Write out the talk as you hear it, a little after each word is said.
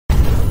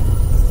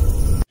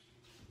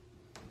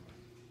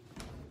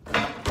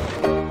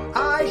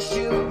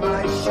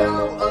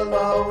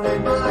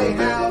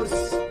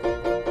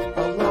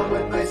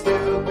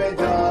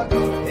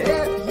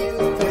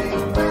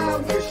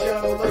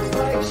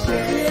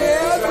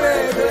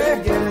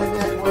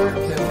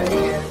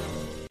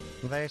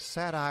They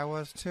said I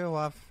was too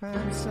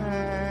offensive.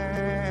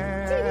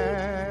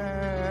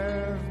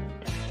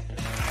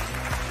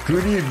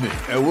 Good evening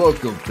and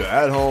welcome to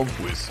At Home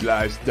with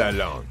Sly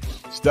Stallone,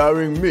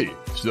 starring me,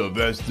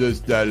 Sylvester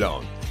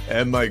Stallone,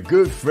 and my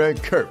good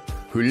friend Kurt,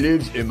 who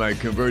lives in my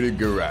converted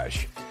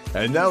garage.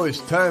 And now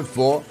it's time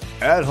for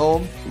At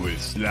Home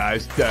with Sly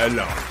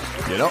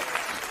Stallone. You know?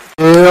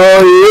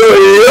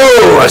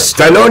 Yo,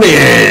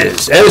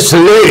 Stallonians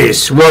and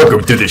ladies, welcome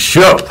to the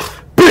show.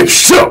 Big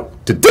show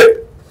today.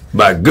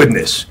 My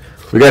goodness,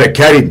 we got a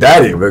caddy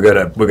daddy. We're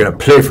gonna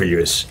play for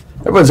you.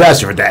 Everyone's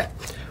asking for that.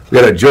 We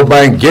got a Joe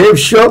Biden game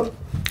show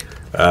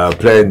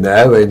playing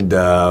that, and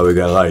we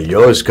got a lot of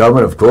yo's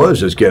coming, of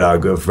course. Let's get our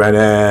good friend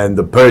and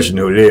the person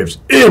who lives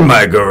in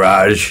my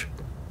garage,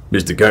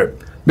 Mr. Kurt.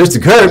 Mr.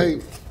 Kurt,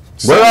 hey,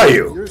 where are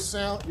you? Your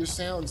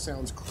sound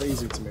sounds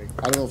crazy to me.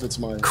 I don't know if it's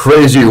mine.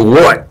 Crazy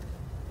what?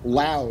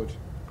 Loud.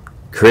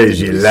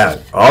 Crazy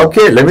loud.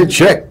 Okay, let me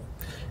check.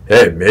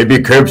 Hey, maybe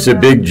Kurt's a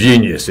big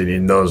genius and he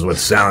knows what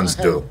sounds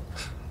do.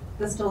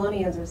 The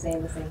Stallonians are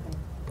saying the same thing.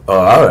 Oh,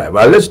 all right.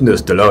 Well, listen to the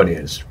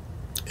Stallonians.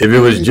 If it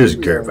was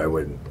just Kurt, I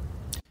wouldn't.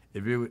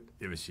 If it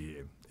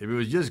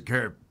was just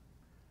Kurt,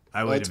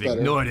 I would have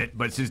ignored it.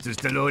 But since the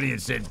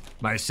Stallonians said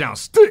my sound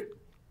stink,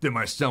 then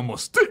my sound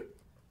must stink.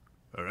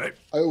 All right.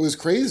 It was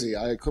crazy.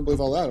 I couldn't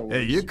believe all that.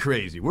 Hey, you're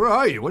crazy. Where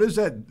are you? What is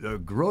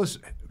that gross?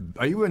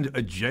 Are you in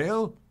a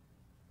jail?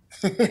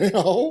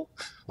 No,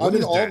 I'm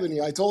in Albany.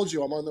 I told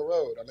you I'm on the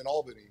road. I'm in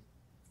Albany.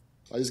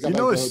 I just got you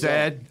know what's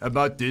sad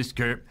about this,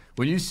 Kurt?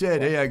 When you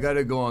said, hey, I got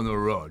to go on the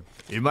road,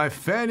 in my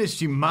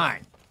fantasy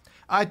mind,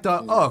 I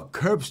thought, oh,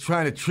 Kurt's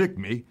trying to trick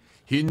me.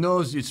 He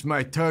knows it's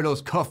my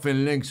Turtles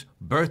Coffin Link's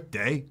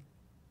birthday,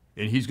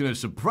 and he's going to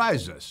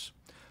surprise us.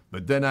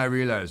 But then I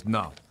realized,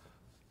 no,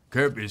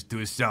 Kurt is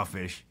too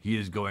selfish. He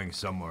is going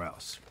somewhere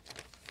else.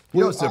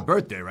 You know it's their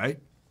birthday, right?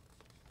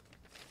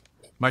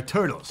 My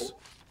Turtles.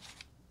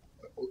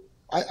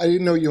 I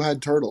didn't know you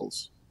had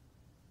turtles.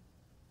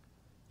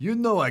 You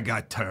know I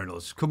got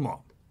turtles. Come on.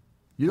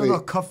 You don't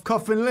know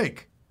Coffin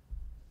Link?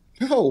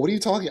 No, what are you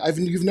talking?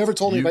 You've never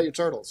told me about your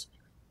turtles.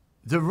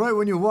 They're right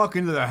when you walk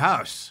into the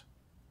house.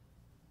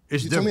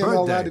 It's their birthday. You told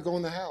me I'm not allowed to go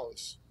in the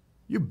house.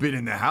 You've been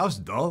in the house,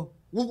 though.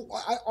 Well,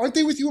 aren't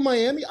they with you in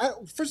Miami?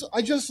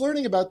 I'm just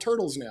learning about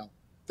turtles now.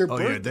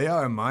 Yeah, they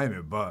are in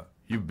Miami, but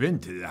you've been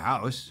to the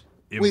house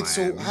in Miami.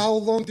 So how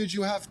long did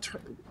you have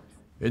turtles?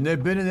 And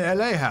they've been in the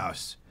L.A.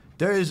 house.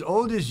 They're as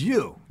old as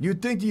you.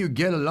 You'd think that you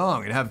get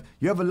along and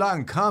you have a lot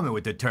in common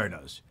with the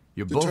Turtles.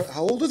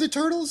 How old are the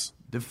Turtles?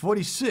 They're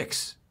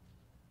 46.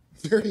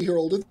 They're a year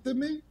older than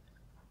me?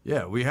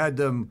 Yeah, we had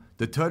them.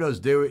 The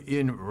Turtles, they were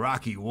in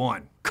Rocky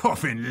 1.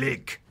 Coffin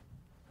Link.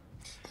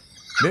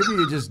 Maybe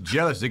you're just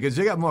jealous because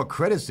they got more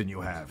credits than you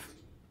have.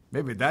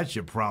 Maybe that's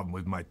your problem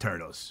with my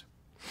Turtles.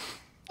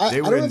 I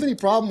don't have any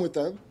problem with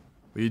them.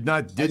 You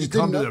didn't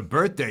come to their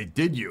birthday,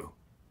 did you?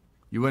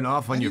 You went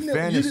off on your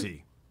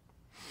fantasy.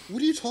 What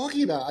are you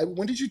talking about?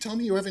 When did you tell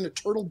me you were having a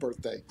turtle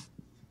birthday?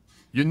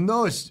 You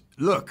know it's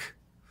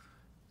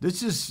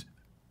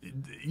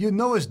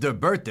their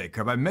birthday,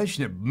 Curb. I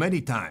mentioned it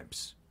many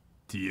times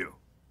to you.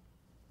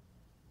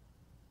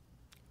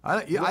 I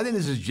think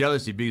this is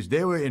jealousy because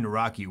they were in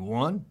Rocky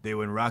 1, they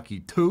were in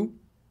Rocky 2,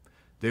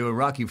 they were in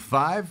Rocky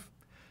 5.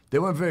 They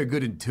weren't very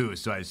good in 2,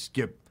 so I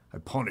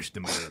punished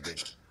them a little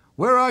bit.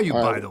 Where are you,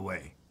 by the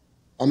way?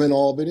 I'm in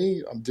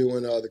Albany. I'm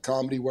doing the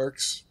Comedy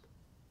Works.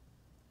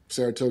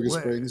 Saratoga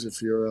Springs,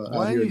 if you're out here in New York.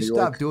 Why don't you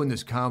stop doing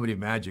this comedy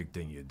magic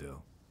thing you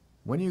do?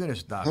 When are you going to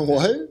stop?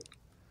 What?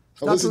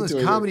 Stop doing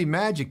this comedy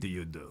magic that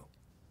you do.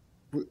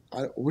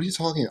 What are you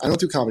talking about? I don't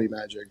do comedy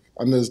magic.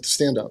 I'm a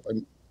stand-up.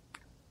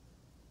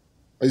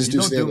 I just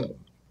do stand-up.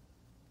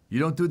 You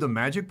don't do the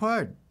magic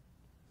part?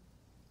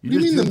 What do you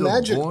mean the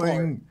magic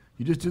part?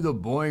 You just do the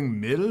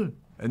boring middle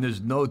and there's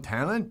no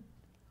talent?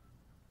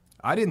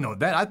 I didn't know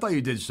that. I thought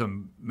you did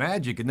some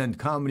magic and then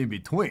comedy in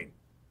between,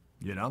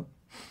 you know?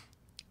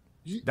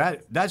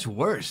 That's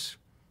worse.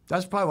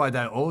 That's probably why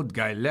that old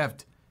guy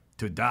left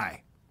to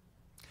die.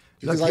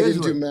 Because I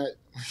didn't do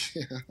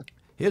magic.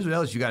 Here's what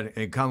else you got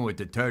in common with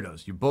the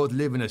Turtles. You both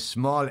live in a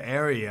small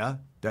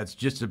area that's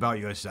just about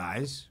your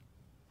size.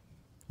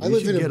 I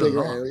live in a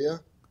bigger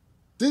area.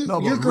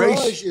 Your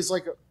garage is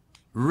like a...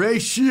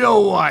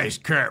 Ratio-wise,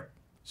 Kurt,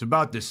 it's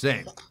about the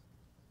same.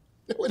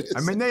 No, it isn't. I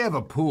mean, they have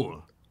a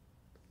pool.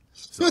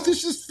 So. But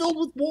it's just filled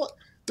with water.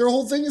 Their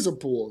whole thing is a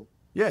pool.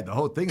 Yeah, the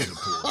whole thing is a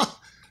pool.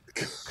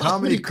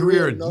 Comedy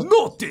career,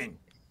 nothing.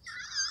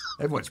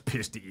 Everyone's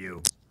pissed at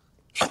you.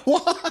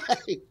 Why?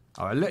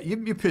 All right, you're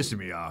pissing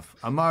me off.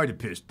 I'm already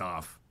pissed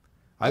off.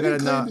 I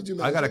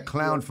got a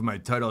clown for my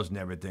Turtles and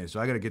everything, so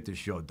I got to get this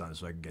show done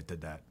so I can get to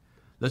that.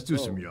 Let's do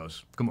some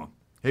yo's. Come on.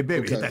 Hey,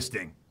 baby, hit that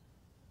sting.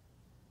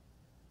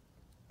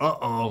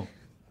 Uh-oh.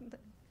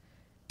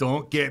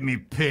 Don't get me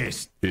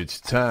pissed. It's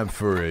time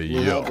for a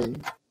yo.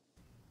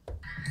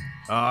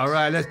 All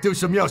right, let's do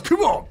some yo's.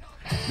 Come on.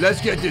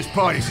 Let's get this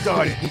party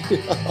started.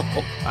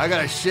 I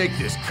gotta shake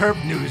this Kurt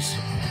news.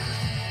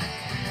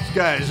 This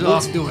guy is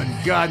off doing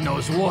God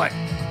knows what.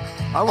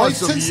 I want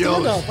some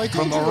yos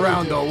from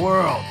around the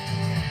world.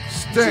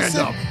 stand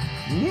up.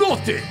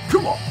 Nothing.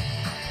 Come on.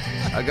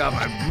 I got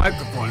my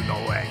microphone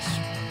no ways.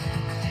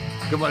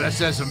 Come on, let's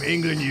have some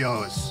England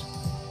yos.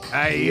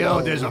 Hey,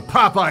 yo, there's a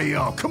Papa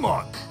yo. Come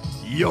on.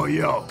 Yo,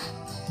 yo.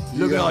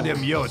 Look at all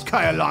them yos.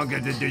 Kaya Longa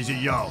did this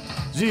yo.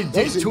 Zin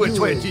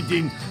 20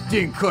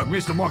 Dean Cook,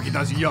 Mr. Monkey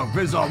does a yo.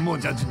 Rizal Moon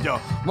does a yo.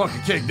 Monkey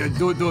Cake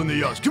doing the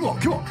yos. Come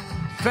on.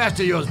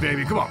 Faster yos,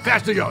 baby. Come on.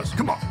 Faster yos.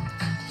 Come on.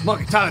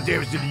 Monkey Tyler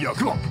Davis did the yo.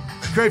 Come on.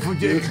 Grateful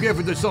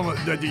the summer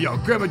the yo.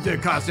 Grandma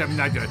did concept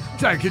night.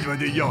 Try to kid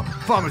the yo.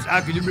 Farmers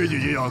acting the video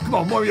yo. Come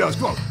on, more yos.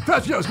 Come on.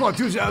 Faster yos. Come on.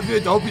 Tuesday out there.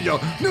 Hope yo.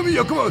 New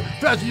yo. Come on.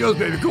 Faster yos,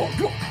 baby. Come on.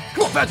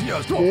 Come on, faster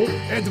yos. Come on.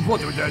 And the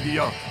water with that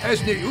yo.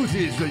 Esney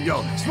Uzi is the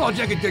yo. Small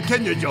jacket the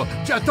Kenya yo.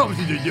 Chad Thomas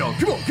is the yo.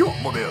 Come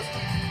on, more yos.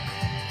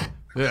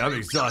 Yeah, I'm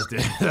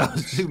exhausted. That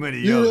was too many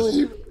yos.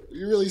 You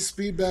really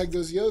speed bagged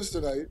those yos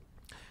tonight.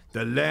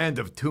 The land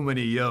of too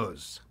many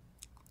yos.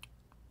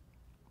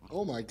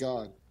 Oh my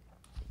God.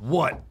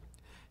 What?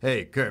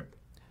 Hey, Kurt,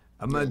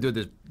 I'm gonna do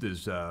this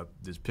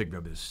pick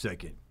up in a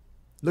second.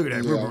 Look at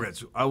that,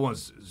 Ruberetz. I want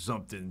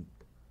something.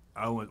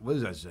 What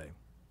does that say?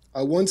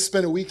 I once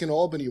spent a week in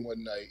Albany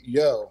one night.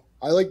 Yo.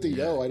 I like the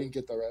yo. I didn't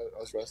get the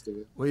rest of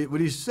it. What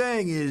he's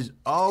saying is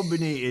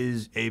Albany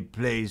is a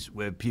place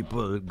where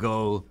people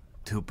go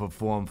to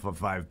perform for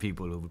 5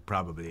 people who would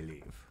probably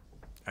leave.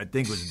 I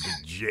think was the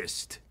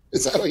gist.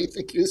 Is that what you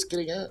think he was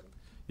getting at?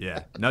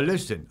 Yeah. Now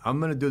listen, I'm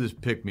gonna do this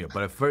pick me up,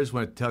 but I first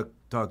want to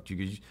talk to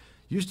you because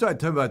you started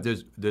talking about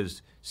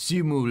this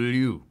Simu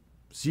Liu.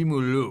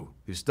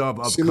 He stars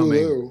upcoming. Simu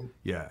Liu.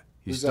 Yeah.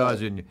 He Who's stars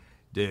that? in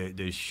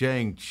the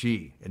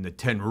Shang-Chi and the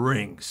 10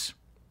 Rings.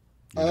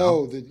 You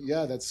know?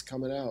 That's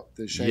coming out.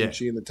 The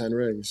Shang-Chi and the 10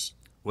 Rings.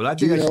 Well, I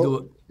think I should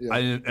do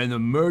an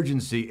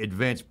emergency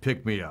advance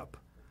pick me up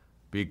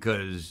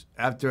because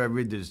after I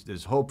read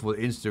this hopeful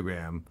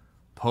Instagram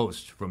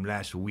post from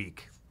last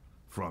week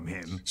from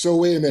him. So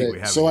wait a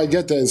minute. So I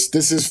get this.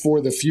 This is for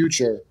the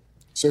future.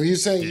 So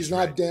he's saying he's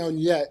not down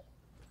yet.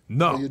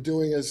 No. You're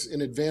doing this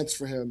in advance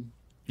for him.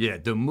 Yeah,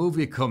 the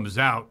movie comes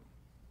out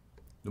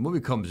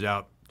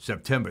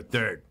September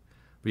 3rd.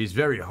 But he's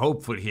very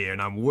hopeful here,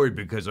 and I'm worried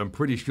because I'm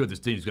pretty sure this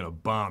thing's going to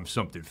bomb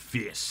something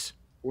fierce.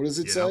 What does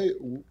it say?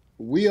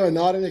 We are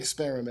not an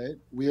experiment.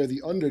 We are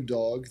the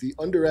underdog, the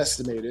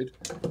underestimated,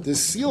 the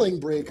ceiling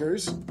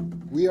breakers.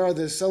 We are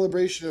the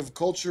celebration of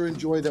culture and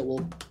joy that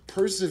will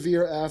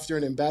persevere after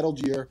an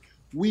embattled year.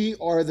 We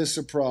are the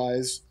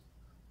surprise.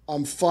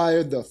 I'm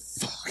fired the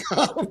fuck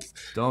up.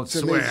 Don't to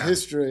swear. Make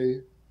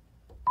history.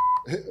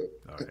 All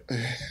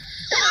right.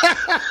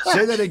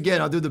 Say that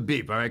again. I'll do the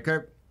beep. All right,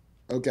 Kurt?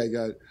 Okay,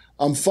 good.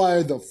 I'm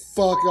fired the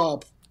fuck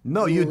up.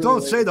 No, you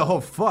don't say the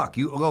whole fuck.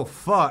 You go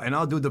fuck, and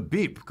I'll do the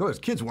beep. Of course,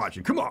 kids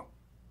watching. Come on.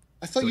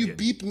 I thought you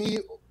beeped me.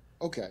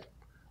 Okay.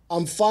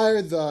 I'm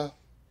fired the...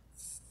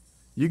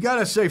 You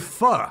gotta say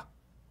fuh.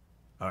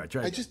 All right,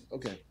 try it.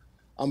 Okay.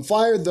 I'm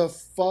fired the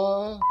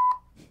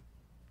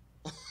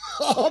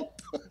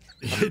up.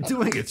 You're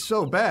doing it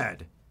so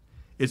bad.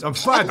 I'm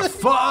fired the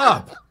fuck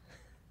up.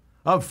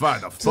 I'm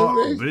fired the fuck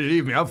up.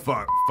 Believe me, I'm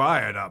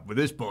fired up with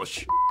this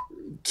bullshit.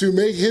 To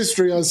make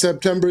history on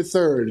September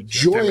 3rd.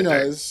 Join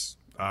us.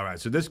 All right,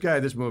 so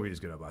this movie is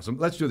gonna be awesome.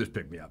 Let's do this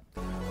pick me up.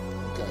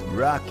 Okay.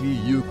 Rocky,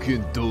 you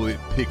can do it.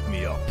 Pick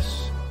me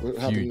ups. What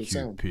happened to the Future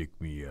sound?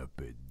 pick me up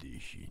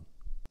edition.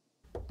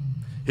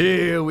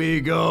 Here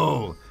we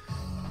go.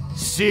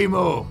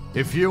 Simo,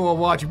 if you were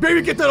watching,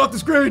 baby, get that off the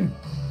screen.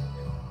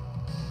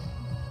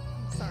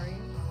 Sorry.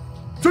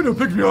 Trying to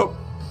pick me up.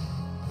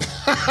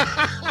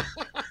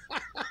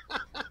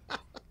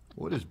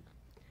 What is?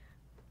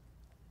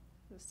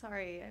 I'm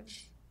sorry.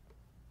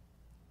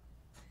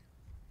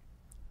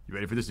 You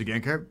ready for this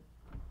again, Kurt?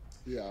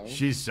 Yeah.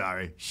 She's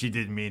sorry. She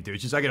didn't mean to.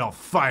 It's just I get all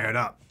fired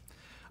up.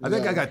 I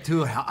think I got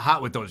too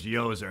hot with those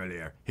yos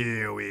earlier.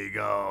 Here we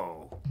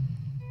go.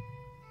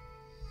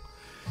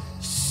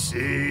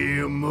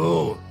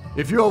 Simu.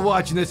 If you're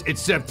watching this, it's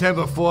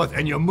September 4th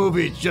and your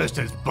movie just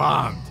has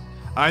bombed.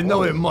 I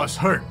know it must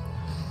hurt.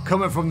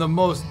 Coming from the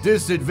most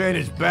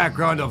disadvantaged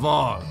background of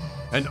all.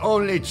 An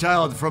only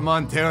child from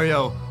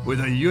Ontario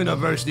with a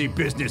university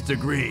business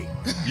degree.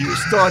 You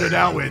started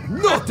out with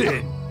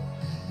nothing.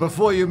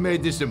 Before you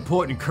made this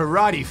important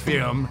karate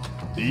film,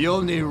 the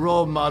only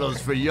role models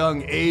for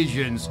young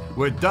Asians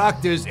were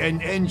doctors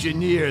and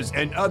engineers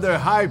and other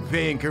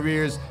high-paying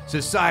careers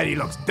society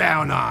looks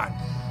down on.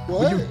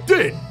 What?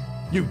 But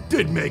you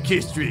did make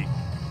history.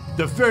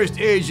 The first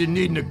Asian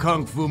needing a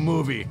kung fu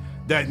movie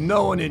that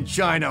no one in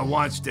China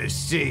wants to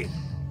see.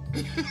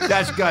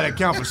 That's gotta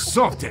count for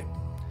something.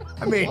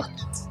 I mean,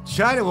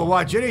 China will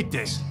watch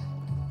anything.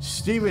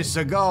 Steven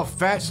Seagal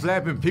fat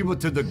slapping people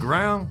to the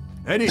ground.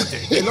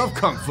 Anything. They love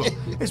kung fu.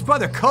 It's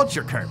part of the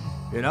culture, Kurt.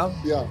 You know?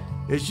 Yeah.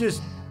 It's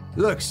just,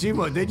 look,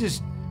 Simo,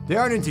 they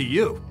aren't into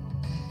you.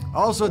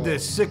 Also, they're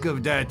sick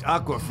of that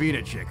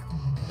Aquafina chick.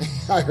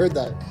 I heard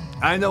that.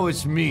 I know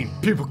it's mean.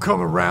 People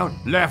come around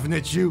laughing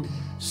at you,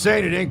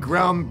 saying it ain't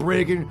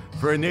groundbreaking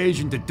for an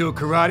Asian to do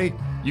karate.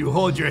 You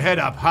hold your head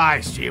up high,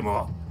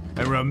 Simo.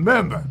 And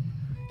remember,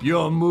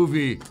 your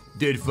movie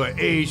did for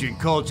Asian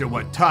culture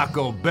what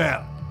Taco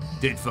Bell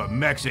did for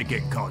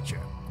Mexican culture.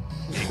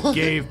 It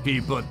gave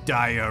people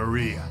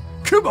diarrhea.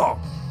 Come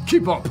on,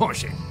 keep on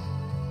pushing.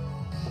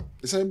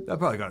 Is him? That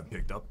probably got it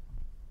picked up.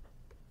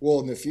 Well,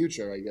 in the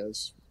future, I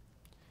guess.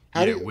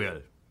 It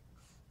will.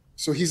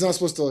 So he's not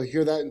supposed to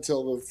hear that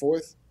until the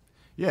 4th?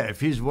 Yeah,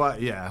 if he's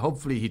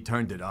hopefully he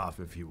turned it off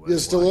if he was. Yeah,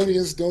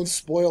 Stallonians don't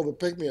spoil the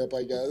pick-me-up,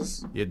 I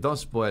guess. Yeah, don't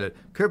spoil it.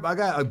 Kurt, I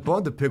got a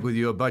bone to pick with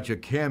you about your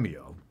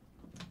cameo.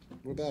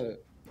 What about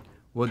it?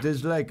 Well,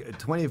 there's like a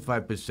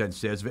 25%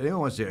 sales. If anyone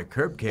wants to see a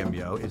Curb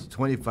cameo, it's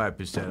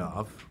 25%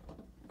 off.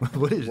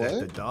 What is that,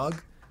 the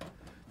dog?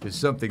 There's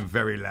something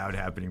very loud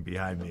happening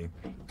behind me.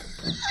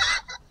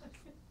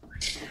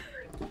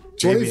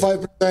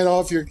 25%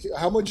 off your...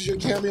 How much is your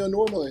cameo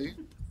normally?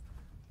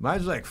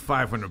 Mine's like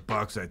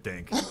 $500, I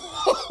think.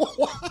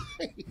 Why?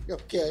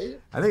 Okay.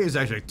 I think it's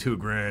actually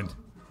 $2,000.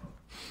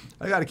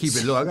 I gotta keep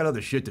it low. I got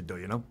other shit to do,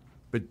 you know?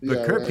 But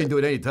Curb can do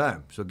it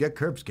anytime, so get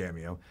Curb's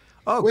cameo.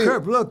 Oh, wait.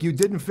 Curb, look, you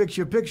didn't fix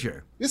your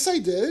picture. Yes, I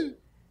did.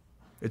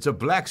 It's a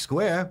black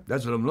square.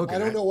 That's what I'm looking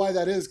at. I don't know why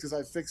that is, because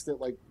I fixed it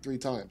like 3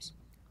 times.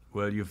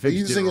 Well, you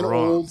fixed it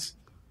wrong.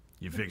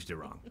 You fixed it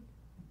wrong.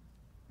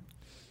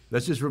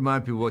 Let's just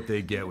remind people what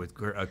they get with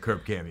a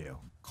Curb cameo.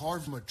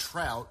 Carved from a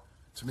trout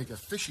to make a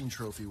fishing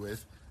trophy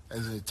with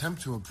as an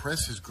attempt to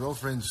impress his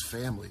girlfriend's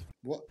family.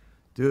 What?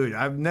 Dude,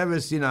 I've never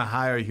seen a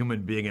higher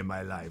human being in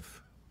my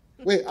life.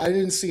 Wait, I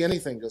didn't see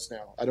anything just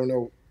now. I don't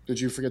know. Did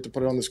you forget to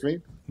put it on the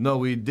screen? No,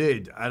 we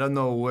did. I don't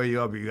know where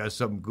you are, but you got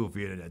something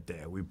goofy in it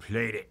there. We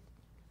played it.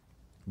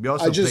 We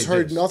also I just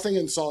heard this. nothing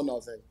and saw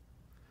nothing.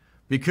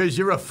 Because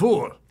you're a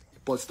fool.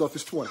 But stuff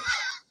is 20.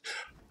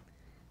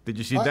 Did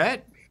you see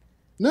that?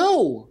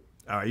 No.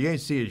 Oh, you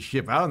ain't see his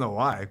ship. I don't know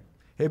why.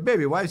 Hey,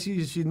 baby, why see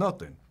you see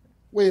nothing?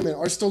 Wait a minute.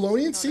 Are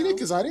Stallonians seeing it?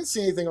 Because I didn't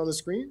see anything on the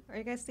screen. Are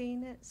you guys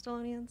seeing it,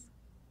 Stallonians?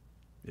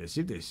 Yeah,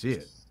 see if they see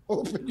it.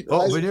 Open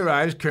your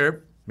eyes,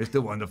 Curb,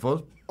 Mr.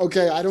 Wonderful.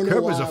 Okay, I don't know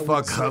Curb why is a I would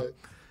fuck say up. it.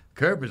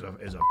 Curb is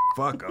a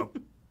fuck up.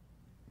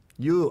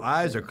 You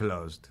eyes are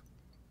closed.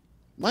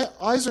 My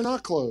eyes are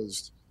not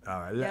closed.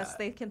 All right. Yes,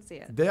 they can see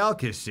it. They all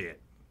can see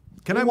it.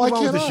 Can I Why move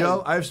on with the can't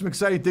show? I? I have some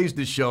exciting things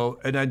to show,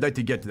 and I'd like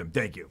to get to them.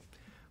 Thank you.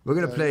 We're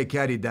going to play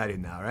Caddy Daddy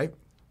now, right?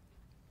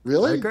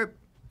 Really? Right, Kurt?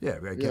 Yeah,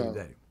 we're Caddy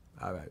Daddy.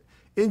 All right.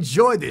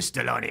 Enjoy this,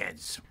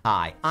 Stallonians.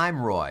 Hi,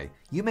 I'm Roy.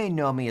 You may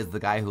know me as the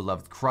guy who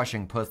loves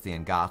crushing pussy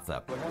and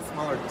gossip. Look how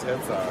small her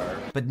tits are.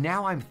 But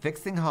now I'm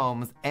fixing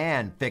homes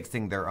and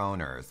fixing their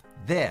owners.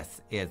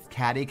 This is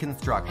Caddy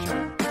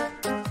Construction.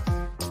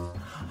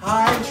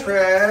 Hi,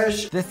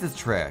 Trish. This is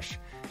Trish.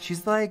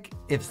 She's like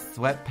if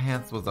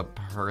sweatpants was a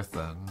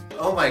person.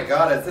 Oh my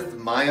god, is this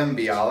Mayim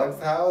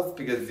Bialik's house?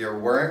 Because you're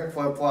wearing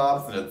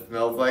flip-flops and it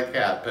smells like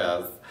cat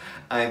piss.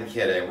 I'm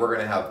kidding, we're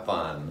gonna have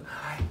fun.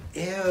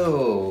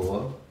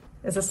 Ew.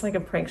 Is this like a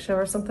prank show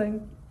or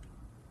something?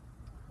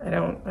 I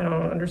don't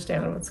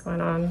understand what's going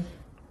on.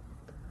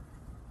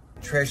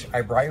 Trish,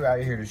 I brought you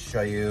out here to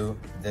show you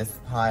this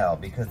pile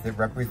because it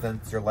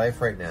represents your life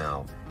right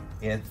now.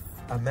 It's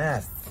a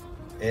mess.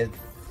 It's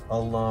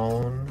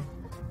alone.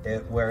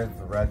 It wears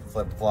red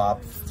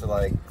flip-flops to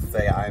like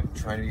say I'm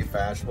trying to be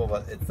fashionable,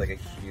 but it's like a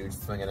huge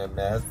swing and a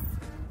miss.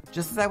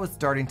 Just as I was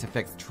starting to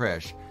fix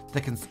Trish,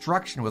 the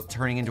construction was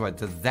turning into a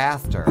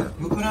disaster.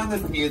 Who put on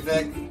this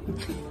music?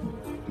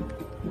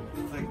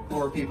 It's like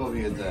poor people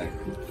music.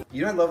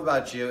 You know what I love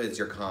about you is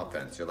your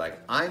confidence. You're like,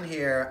 I'm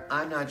here,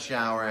 I'm not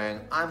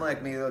showering, I'm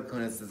like Mila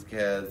Kunis's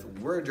kids,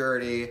 we're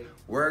dirty,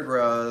 we're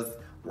gross,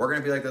 we're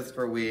gonna be like this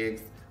for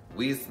weeks,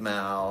 we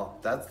smell,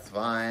 that's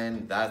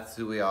fine, that's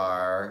who we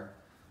are.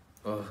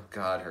 Oh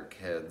God, her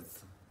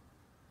kids.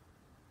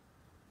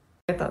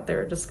 I thought they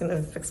were just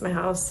gonna fix my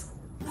house.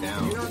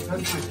 Down. You don't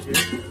touch your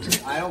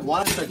shit. I don't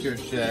want to touch your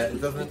shit. It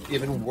doesn't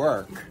even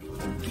work.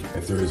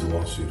 If there is a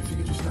lawsuit, if you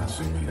could just not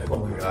sue me.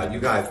 Oh my god,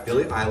 you guys,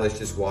 Billie Eilish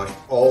just washed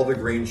all the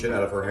green shit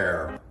out of her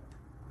hair.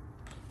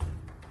 Oh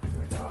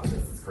my god,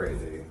 this is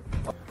crazy.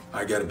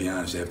 I gotta be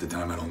honest, half the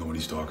time I don't know what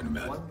he's talking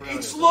about.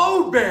 It's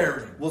load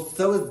bearing! Well,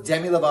 so is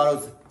Demi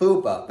Lovato's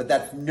fupa, but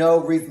that's no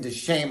reason to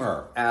shame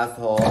her,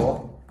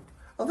 asshole.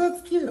 Oh,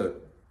 that's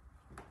cute.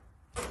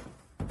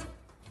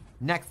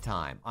 Next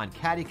time on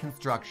Caddy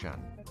Construction.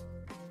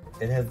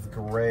 It has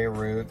gray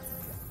roots.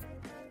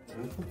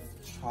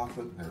 It's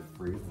chocolate in their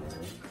freezer.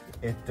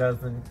 It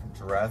doesn't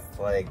dress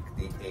like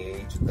the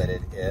age that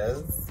it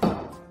is.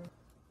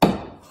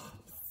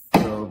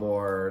 So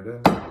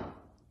bored.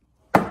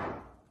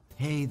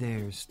 Hey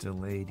there,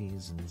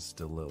 Stilladies and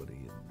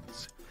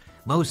Stillodians.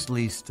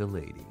 Mostly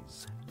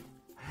Stilladies.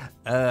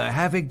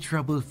 Having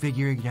trouble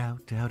figuring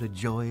out how to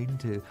join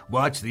to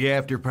watch the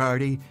after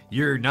party?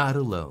 You're not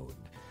alone.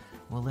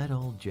 Well, let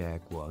old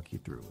Jack walk you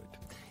through it.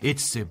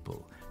 It's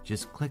simple.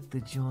 Just click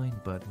the join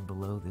button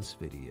below this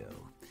video.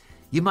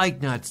 You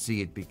might not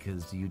see it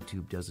because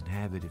YouTube doesn't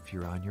have it if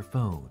you're on your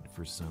phone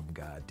for some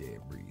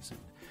goddamn reason.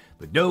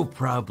 But no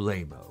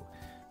problemo.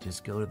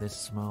 Just go to this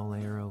small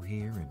arrow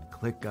here and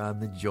click on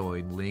the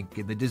join link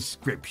in the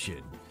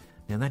description.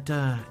 Now that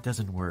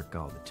doesn't work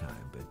all the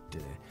time,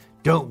 but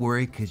don't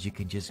worry because you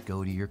can just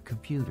go to your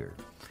computer.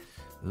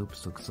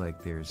 Oops, looks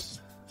like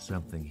there's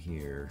something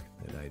here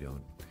that I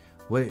don't.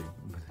 Wait,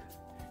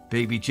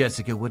 baby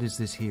Jessica, what is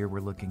this here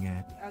we're looking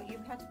at? Oh, you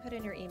have to put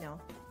in your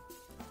email.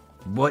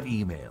 What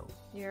email?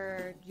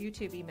 Your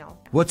YouTube email.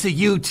 What's a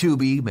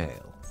YouTube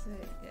email? It's an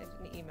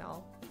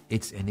email.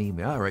 It's an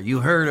email. All right,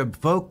 you heard of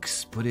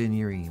folks. Put in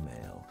your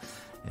email.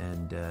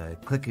 And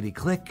clickety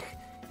click,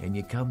 and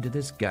you come to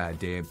this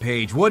goddamn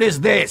page. What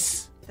is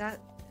this? That's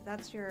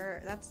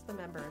the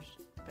member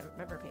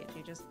page.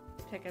 You just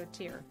pick a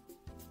tier.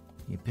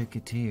 You pick a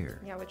tier.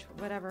 Yeah,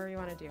 whatever you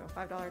want to do.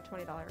 $5,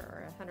 $20,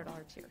 or a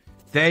 $100 tier.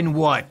 Then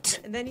what?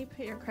 And then you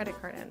put your credit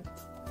card in.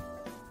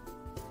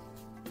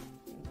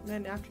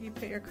 Then after you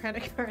put your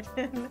credit card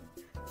in,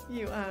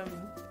 you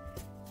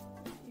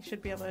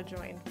should be able to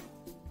join.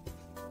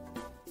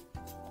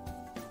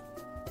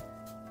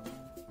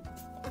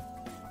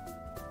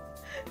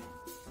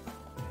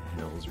 What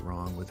the hell's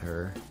wrong with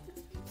her?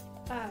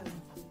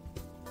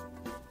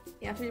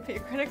 After you put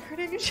your credit card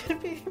in, you should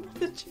be able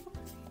to join.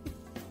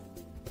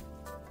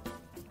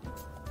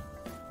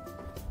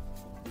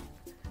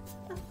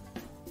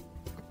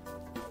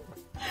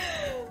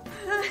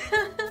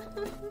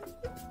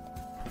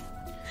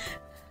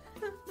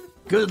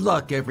 Good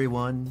luck,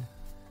 everyone.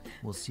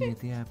 We'll see you at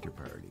the after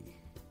party.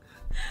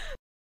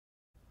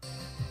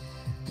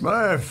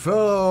 My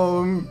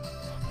fellow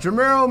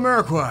Jamero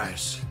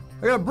Marquez,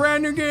 I got a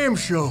brand new game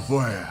show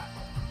for you.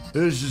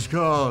 This is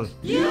called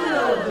You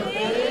Know the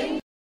Thing.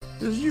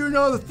 This is You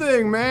Know the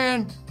Thing,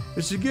 man.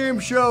 It's a game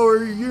show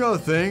where you know the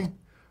thing.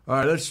 All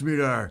right, let's meet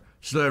our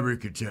celebrity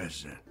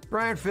contestant.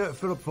 Brian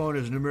Philippone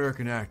is an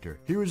American actor.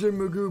 He was in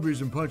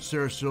Magoobies and punched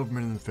Sarah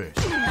Silverman in the face.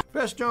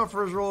 Best known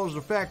for his role as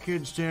the fat kid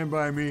in Stand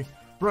By Me,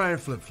 Brian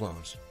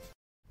Flip-Flones.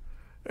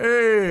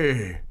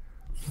 Hey,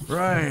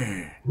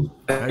 Brian.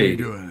 How you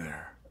doing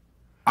there?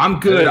 I'm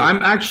good.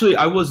 Hey.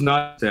 I was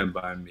not Stand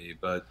By Me,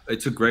 but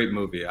it's a great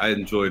movie. I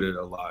enjoyed it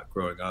a lot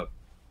growing up.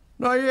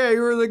 No, yeah,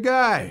 you were the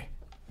guy.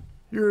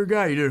 You were a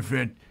guy. You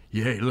did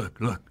hey, look,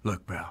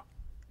 pal.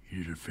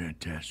 You did a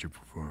fantastic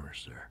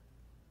performance there.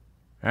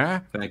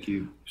 Huh? Thank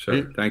you,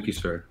 sir. Thank you,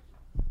 sir.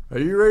 Are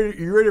you ready?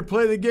 You ready to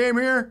play the game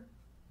here?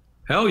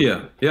 Hell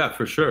yeah. Yeah,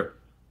 for sure.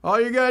 All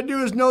you gotta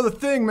do is know the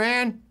thing,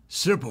 man.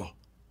 Simple.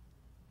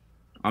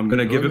 I'm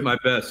gonna give it my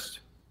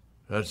best.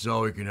 That's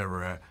all we can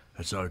ever ask.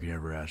 That's all we can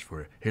ever ask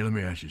for. Hey, let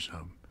me ask you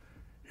something.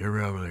 You ever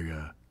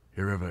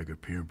have like a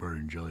peanut butter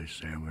and jelly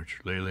sandwich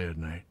late at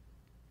night?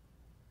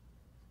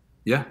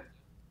 Yeah.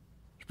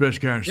 It's the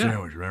best kind of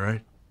sandwich,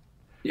 right?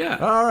 Yeah.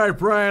 All right,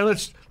 Brian.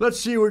 Let's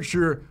see what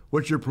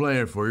you're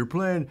playing for. You're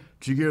playing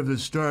to give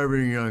this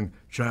starving young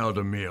child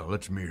a meal.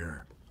 Let's meet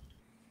her.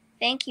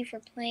 Thank you for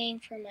playing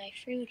for my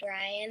food,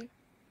 Ryan.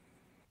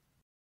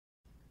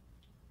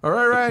 All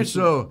right, Ryan.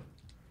 So,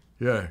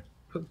 yeah.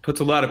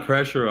 Puts a lot of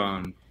pressure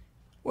on.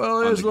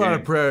 Well, it is a lot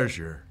of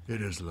pressure.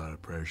 It is a lot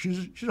of pressure.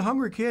 She's a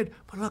hungry kid,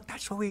 but look,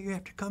 that's why we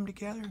have to come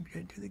together and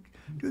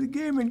do the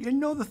game and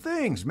know the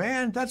things,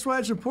 man. That's why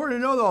it's important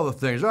to know all the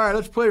things. All right,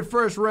 let's play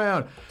first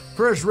round.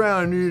 First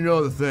round, you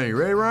know the thing.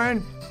 Ready,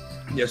 Ryan?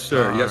 Yes,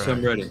 sir. Yes,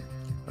 I'm ready.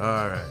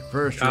 All right,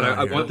 first God, round.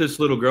 I want this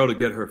little girl to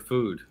get her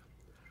food.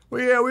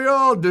 Well, yeah, we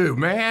all do,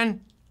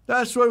 man.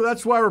 That's why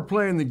we're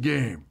playing the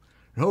game.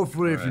 And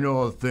hopefully, if you know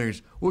all the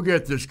things, we'll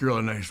get this girl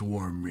a nice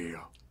warm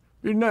meal.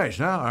 Be nice,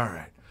 huh? All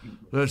right.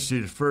 Let's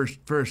see the first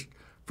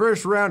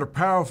round of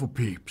powerful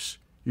peeps.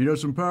 You know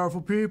some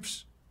powerful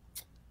peeps?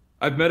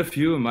 I've met a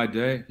few in my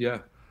day. Yeah.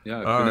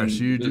 All right,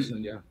 so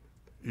yeah.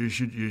 You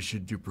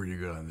should do pretty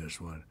good on this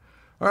one.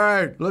 All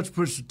right, let's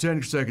put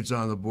 10 seconds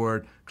on the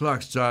board.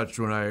 Clock starts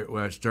when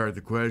I start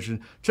the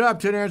question. Top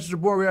 10 answers to the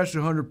board. We asked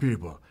 100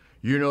 people.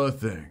 You know the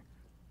thing.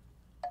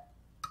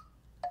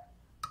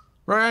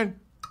 Brian,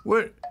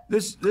 what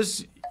this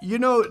you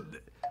know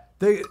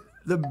the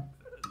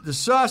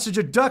sausage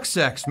of duck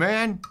sex,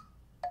 man.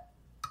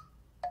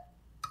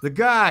 The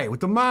guy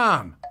with the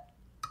mom.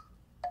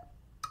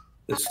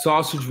 The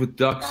sausage with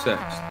duck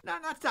sex. No,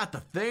 that's not the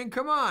thing.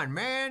 Come on,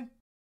 man.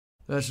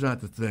 That's not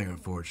the thing,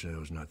 unfortunately. It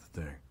was not the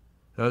thing.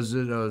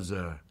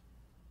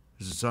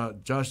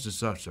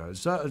 Duchess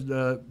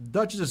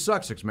of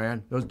Sussex,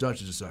 man. Those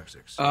Duchess of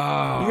Sussex.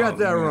 Oh, you got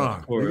that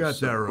wrong. You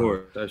got that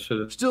wrong.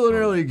 Still an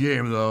early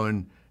game, though,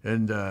 and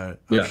I'm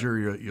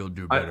sure you'll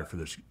do better for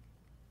this.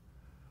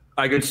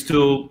 I could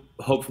still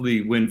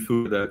hopefully win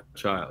food for that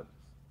child.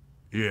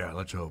 Yeah,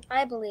 let's hope.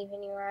 I believe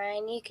in you,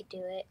 Ryan. You could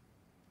do it.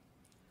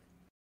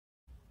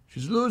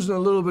 She's losing a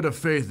little bit of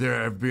faith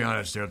there, I'll be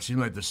honest there. It seemed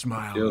like the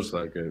smile. Feels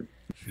like it.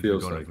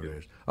 Feels like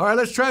it. All right,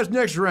 let's try this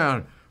next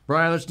round.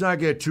 Brian, let's not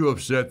get too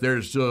upset.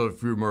 There's still a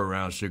few more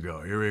rounds to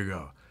go. Here we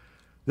go.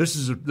 This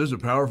is a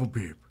powerful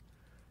peep.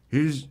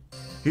 He's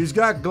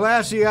got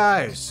glassy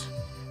eyes.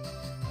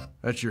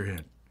 That's your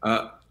hint.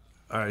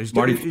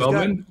 Marty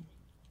Feldman?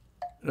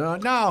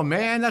 No,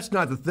 man, that's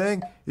not the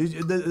thing.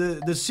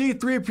 The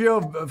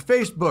C-3PO of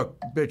Facebook,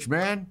 bitch,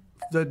 man.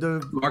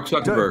 The Mark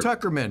Zuckerberg. Doug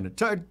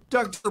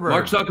Zuckerberg.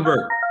 Mark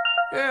Zuckerberg.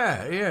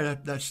 Yeah,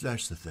 that's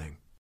the thing.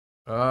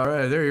 All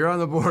right, there, you're on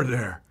the board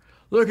there.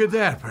 Look at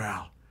that,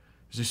 pal.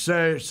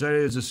 Say it's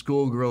a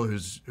schoolgirl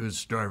who's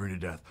starving to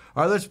death.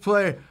 All right, let's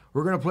play.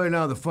 We're gonna play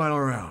now the final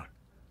round.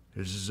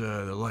 This is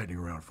the lightning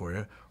round for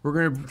you. We're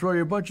gonna throw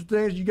you a bunch of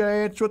things. You gotta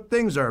answer what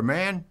things are,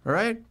 man. All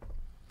right?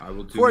 I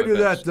will do Before my I do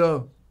best. that,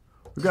 though,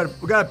 we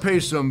gotta pay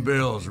some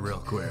bills real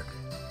quick.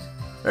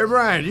 Hey,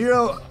 Brian, you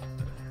know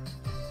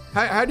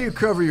how do you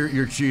cover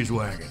your cheese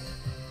wagon?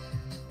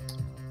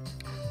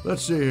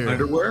 Let's see here.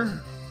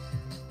 Underwear?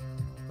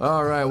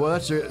 All right, well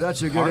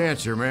that's a good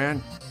answer,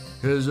 man,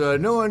 because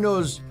no one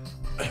knows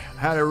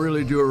how to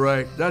really do it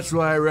right. That's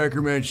why I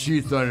recommend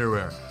sheath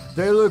underwear.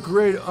 They look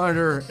great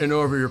under and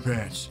over your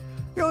pants.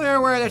 The only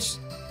underwear that's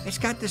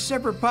got the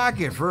separate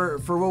pocket for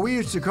what we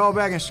used to call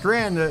back in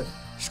Scranton the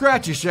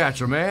scratchy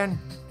satchel, man,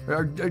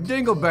 or a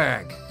dingle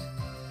bag.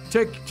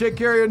 Take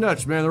care of your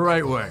nuts, man, the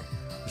right way,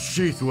 the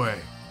sheath way.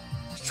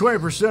 It's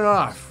 20%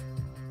 off.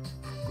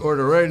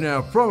 Order right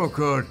now. Promo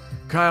code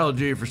Kyle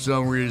D for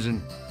some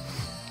reason.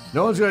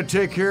 No one's gonna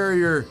take care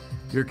of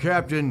your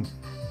Captain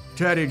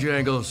Taddy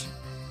Jangles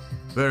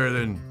better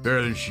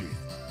than Sheath.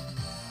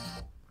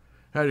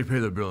 How do you pay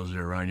the bills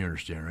there, Ryan? You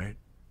understand, right?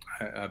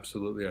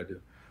 Absolutely, I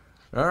do.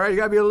 All right, you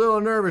gotta be a little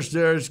nervous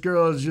there. This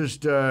girl is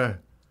just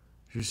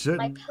she's sitting.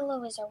 My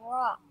pillow is a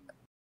rock.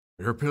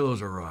 Her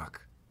pillow's a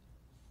rock.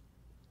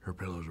 Her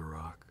pillow's a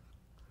rock.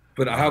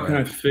 But how can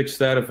I fix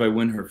that if I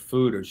win her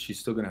food, or she's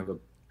still gonna have a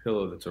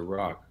pillow that's a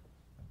rock?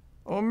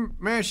 Oh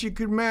man, she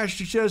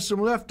has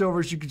some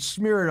leftovers. She could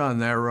smear it on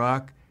that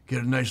rock,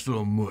 get a nice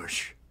little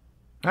mush.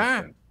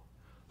 Huh?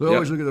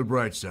 Always look at the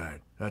bright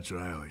side. That's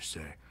what I always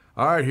say.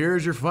 All right,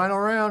 here's your final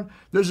round.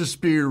 This is a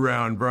speed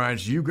round, Brian,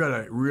 so you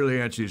gotta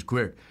really answer these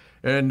quick.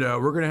 And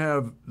we're gonna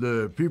have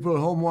the people at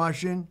home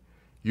watching.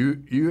 You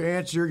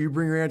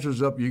bring your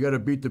answers up. You gotta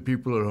beat the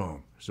people at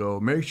home. So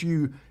make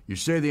sure you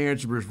say the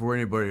answer before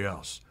anybody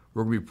else.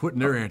 We're gonna be putting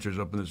their answers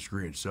up on the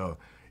screen. So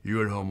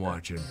you at home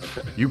watching,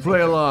 you play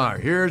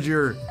along. Here's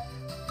your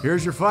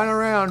final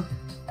round.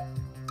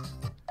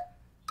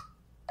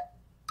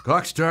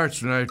 Clock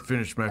starts when I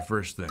finish my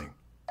first thing.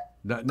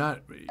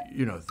 Not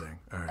you know the thing.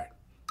 All right.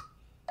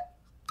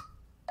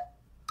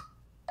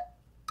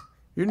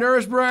 You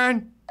nervous,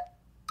 Brian?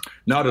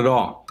 Not at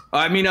all.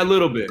 I mean, a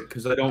little bit,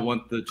 because I don't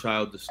want the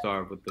child to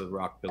starve with the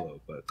rock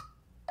pillow. But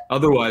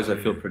otherwise, I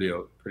feel pretty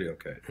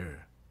okay. Yeah.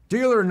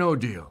 Deal or no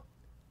deal?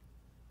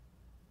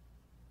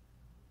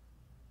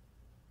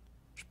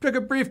 Just pick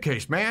a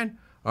briefcase, man.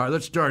 All right,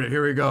 let's start it.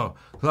 Here we go.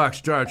 Clock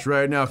starts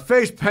right now.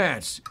 Face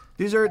pants.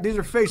 These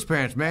are face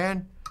pants,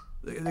 man.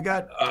 They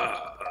got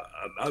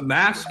a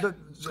mask,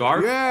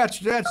 scarf. Yeah, that's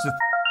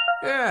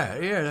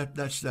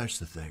the. That's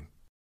the thing.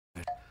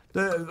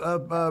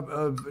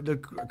 The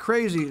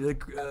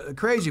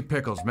crazy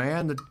pickles,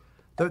 man.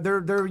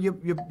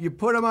 You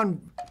put them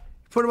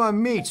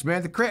on meats,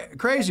 man. The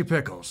crazy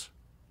pickles.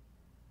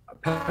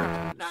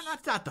 No,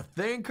 that's not the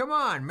thing. Come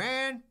on,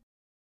 man.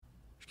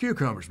 It's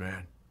cucumbers,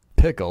 man.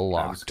 Pickle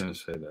locked. I was gonna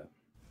say that.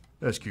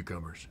 That's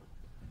cucumbers.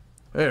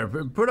 Hey,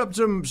 put up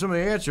some of the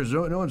answers.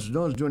 No one's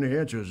doing the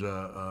answers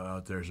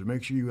out there, so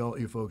make sure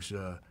you folks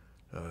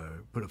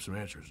put up some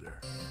answers there.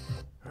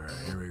 All right,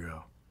 here we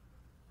go.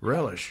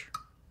 Relish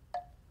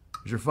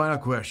is your final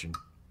question.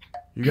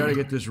 You got to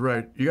get this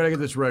right. You got to get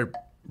this right,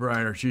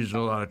 Brian, or she's in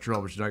a lot of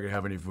trouble. She's not gonna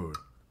have any food.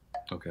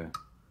 Okay.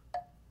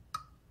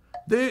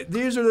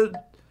 These are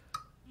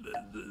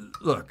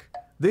look.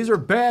 These are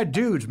bad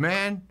dudes,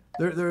 man.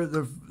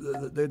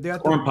 They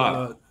got corn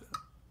pop.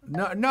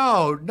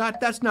 No,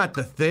 that's not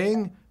the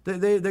thing.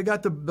 They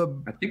got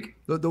the I think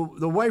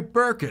the white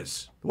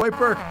burkas. The white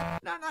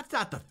burkas. No, that's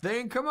not the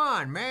thing. Come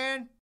on,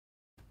 man.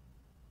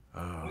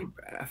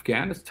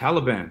 Afghanistan,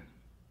 Taliban.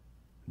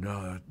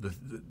 No,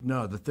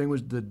 the thing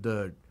was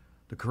the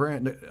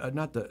Klan,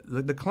 not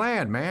the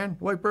Klan, man.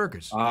 White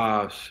burkas.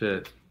 Ah,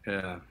 shit.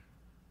 Yeah,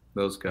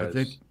 those guys.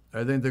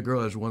 I think the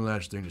girl has one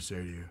last thing to say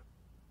to you.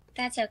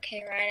 That's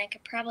okay, Ryan. I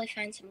could probably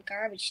find some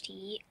garbage to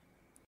eat.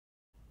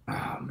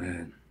 Oh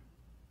man.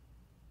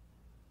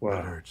 Wow.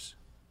 That hurts.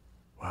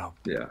 Wow.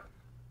 Yeah.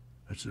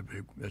 That's a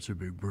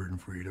big burden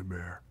for you to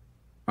bear.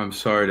 I'm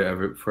sorry to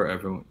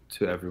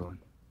everyone.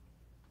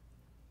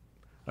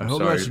 I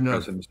hope that's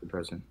enough, Mr.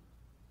 President.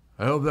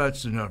 I hope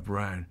that's enough,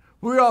 Brian.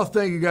 We all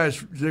thank you guys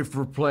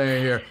for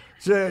playing here.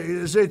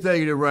 Say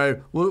thank you to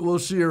Brian. We'll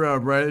see you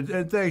around, Brian.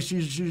 And thanks.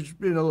 She's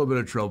been in a little bit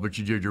of trouble, but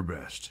you did your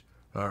best.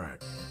 All right.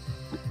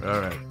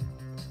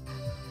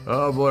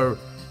 Oh boy,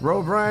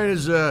 Brian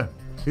is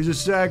he's a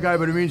sad guy,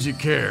 but it means he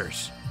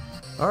cares.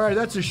 All right,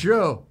 that's a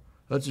show.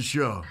 I'm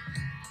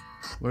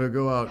gonna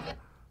go out.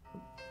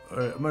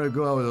 I'm gonna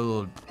go out with a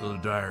little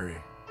diary.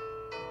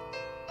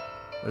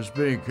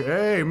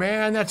 Hey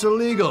man, that's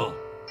illegal.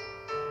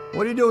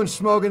 What are you doing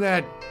smoking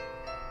that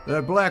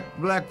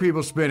black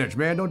people spinach,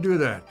 man? Don't do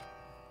that.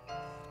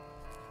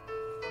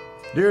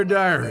 Dear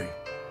diary,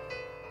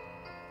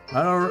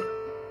 I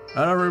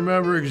don't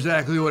remember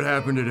exactly what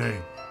happened today.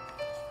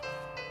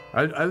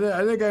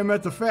 I think I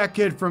met the fat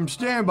kid from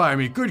Stand By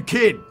Me. Good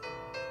kid.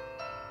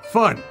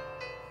 Fun.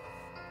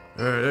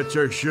 All right, that's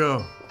our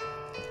show.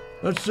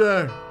 Let's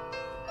go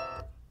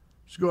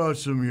out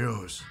some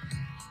yo's.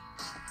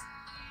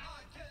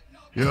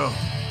 Yo.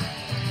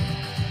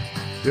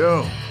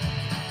 Yo.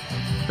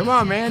 Come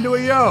on, man, do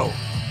a yo.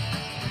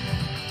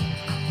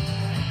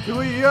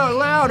 Do a yo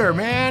louder,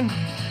 man.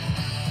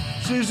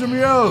 See some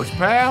yo's,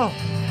 pal.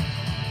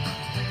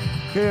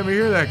 Can't even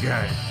hear that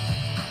guy.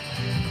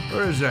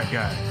 Where is that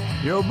guy?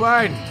 Yo,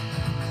 Biden.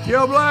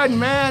 Yo, Biden,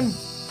 man.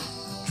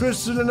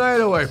 Twisting the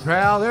night away,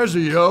 pal. There's a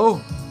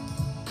yo.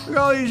 Look at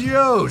all these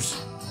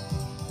yos.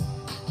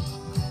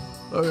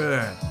 Look at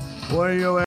that. One of yo